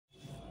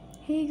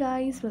Hey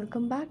guys,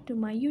 welcome back to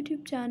my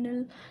YouTube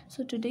channel.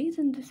 So today's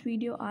in this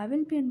video I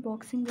will be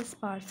unboxing this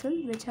parcel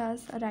which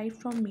has arrived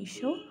from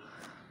Meesho.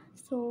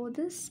 So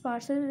this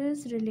parcel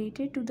is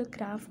related to the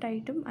craft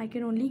item. I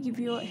can only give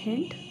you a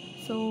hint.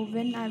 So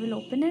when I will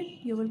open it,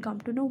 you will come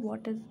to know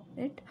what is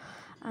it.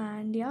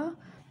 And yeah,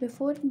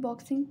 before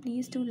unboxing,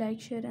 please do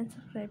like, share and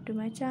subscribe to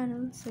my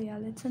channel. So yeah,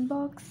 let's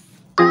unbox.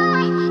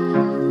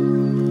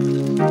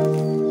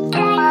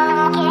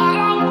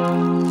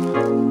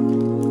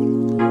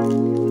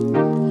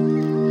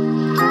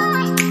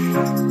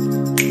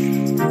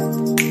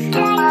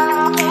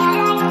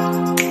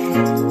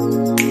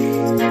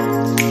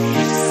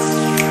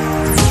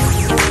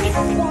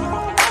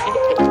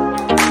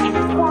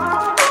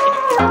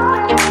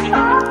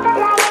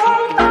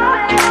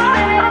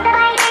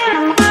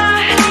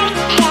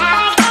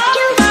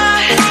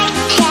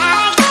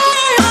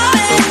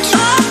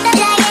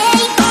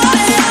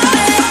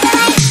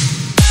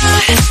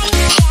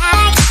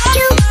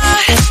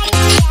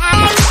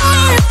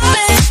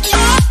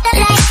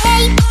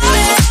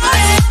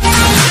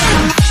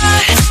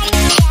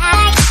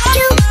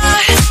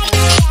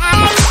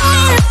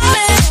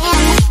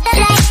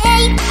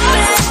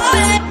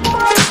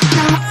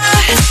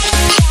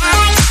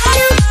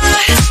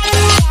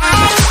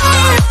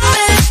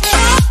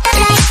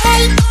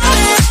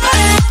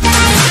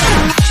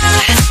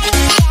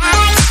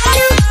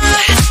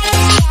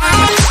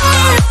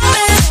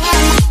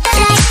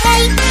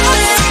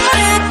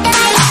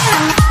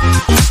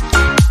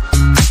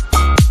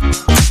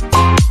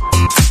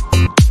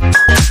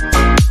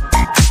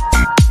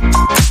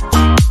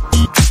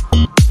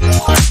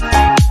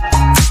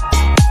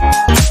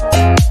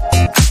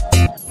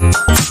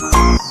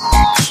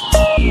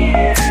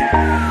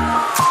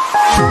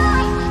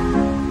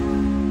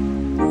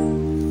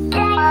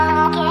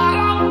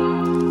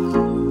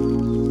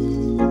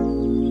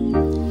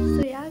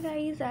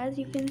 As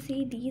you can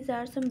see, these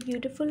are some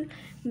beautiful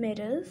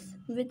mirrors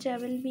which I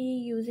will be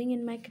using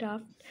in my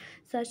craft,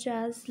 such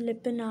as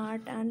lippin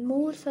art and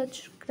more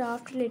such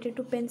craft related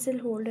to pencil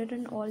holder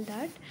and all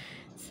that.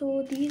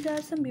 So these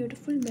are some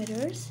beautiful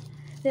mirrors.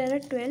 There are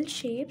 12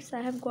 shapes.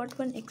 I have got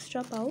one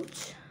extra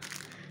pouch,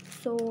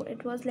 so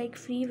it was like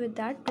free with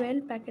that.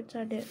 12 packets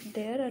are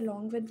there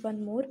along with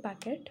one more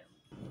packet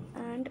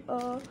and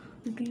a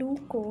glue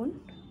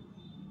cone.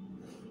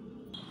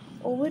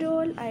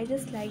 Overall, I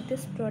just like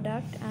this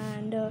product,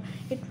 and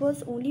it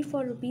was only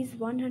for rupees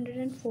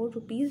 104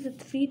 rupees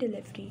with free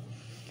delivery.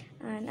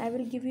 And I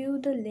will give you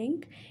the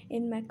link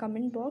in my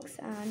comment box.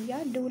 And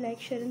yeah, do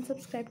like, share and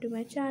subscribe to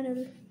my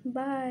channel.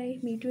 Bye,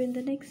 meet you in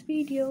the next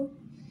video.